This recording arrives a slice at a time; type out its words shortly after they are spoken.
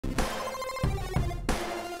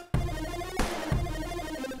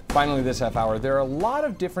Finally this half hour, there are a lot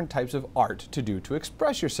of different types of art to do to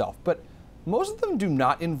express yourself, but most of them do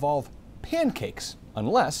not involve pancakes,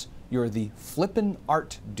 unless you're the Flippin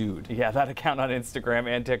Art Dude. Yeah, that account on Instagram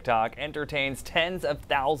and TikTok entertains tens of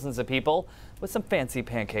thousands of people with some fancy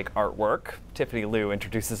pancake artwork. Tiffany Liu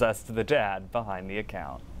introduces us to the dad behind the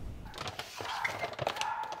account.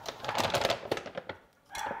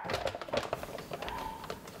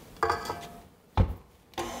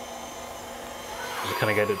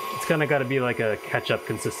 It's kind of got to be like a catch-up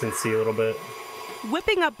consistency a little bit.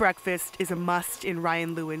 Whipping up breakfast is a must in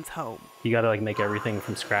Ryan Lewin's home. You got to like make everything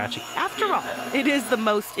from scratch. After all, it is the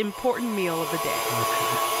most important meal of the day.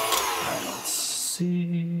 Okay. Let's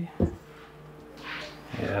see.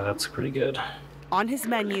 Yeah, that's pretty good. On his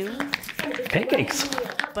menu, Pancakes.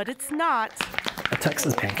 but it's not A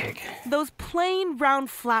Texas pancake. those plain round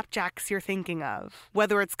flapjacks you're thinking of.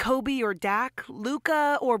 Whether it's Kobe or Dak,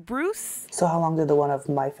 Luca or Bruce. So how long did the one of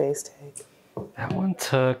my face take? That one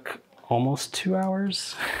took almost 2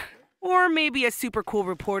 hours. Or maybe a super cool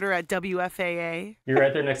reporter at WFAA. You're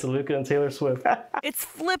right there next to Luca and Taylor Swift. It's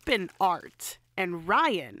Flippin Art, and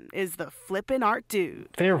Ryan is the Flippin Art Dude.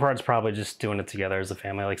 Favorite part's probably just doing it together as a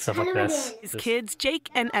family, like stuff like this. His kids, Jake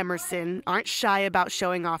and Emerson, aren't shy about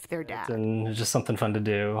showing off their dad. And it's just something fun to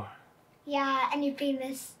do. Yeah, and you're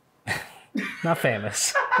famous. Not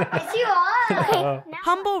famous. Yes, you are.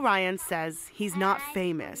 Humble Ryan says he's not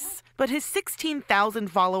famous, but his 16,000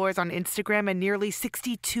 followers on Instagram and nearly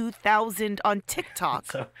 62,000 on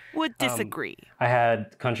TikTok would disagree. I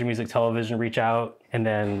had Country Music Television reach out, and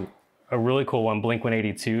then a really cool one,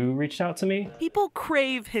 Blink-182, reached out to me. People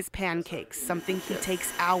crave his pancakes, something he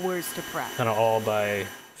takes hours to prep. Kind of all by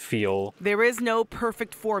feel. There is no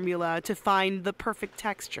perfect formula to find the perfect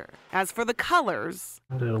texture. As for the colors,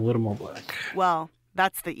 I did a little more black. well,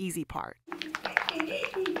 that's the easy part.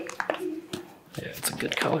 Yeah, it's a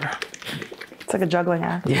good color. It's like a juggling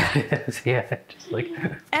act. Yeah, it is. Yeah, just like.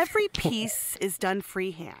 Every piece is done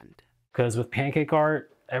freehand. Because with pancake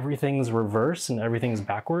art, everything's reverse and everything's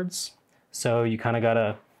backwards. So you kind of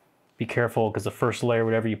gotta be careful because the first layer,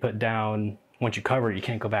 whatever you put down, once you cover it, you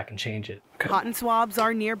can't go back and change it. Okay. Cotton swabs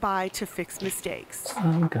are nearby to fix mistakes.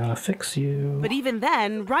 I'm gonna fix you. But even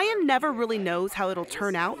then, Ryan never really knows how it'll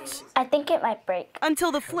turn out I think it might break.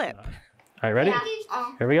 until the flip. All right, ready?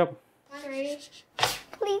 Here we go. Please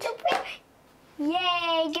don't break.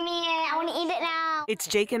 Yay, give me it. I want to eat it now. It's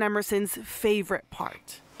Jake and Emerson's favorite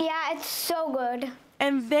part. Yeah, it's so good.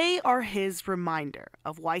 And they are his reminder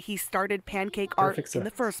of why he started pancake art Perfect in the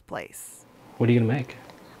size. first place. What are you gonna make?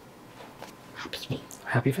 Happy face.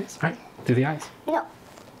 Happy face? All right, do the eyes. No,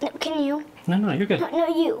 can you? No, you're good. No,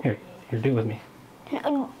 you. Here, do it with me.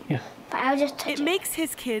 No, Yeah. I'll just touch It it. makes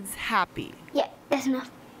his kids happy. Yeah, that's enough.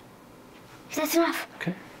 That's enough.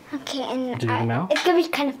 Okay. Okay, and Do your mouth? it's gonna be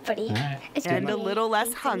kind of pretty. All right. It's And a gonna be- little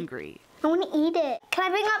less hungry. I want to eat it. Can I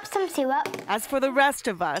bring up some syrup? As for the rest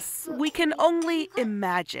of us, we can only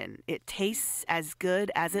imagine it tastes as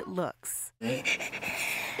good as it looks.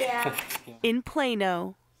 Yeah. In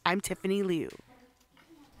Plano, I'm Tiffany Liu.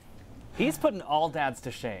 He's putting all dads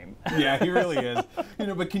to shame. Yeah, he really is.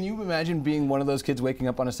 But can you imagine being one of those kids waking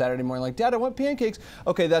up on a Saturday morning like, Dad, I want pancakes.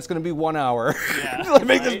 Okay, that's going to be 1 hour. Yeah, to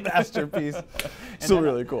make this right? masterpiece. Still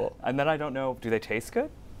really cool. And then I don't know, do they taste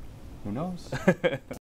good? Who knows?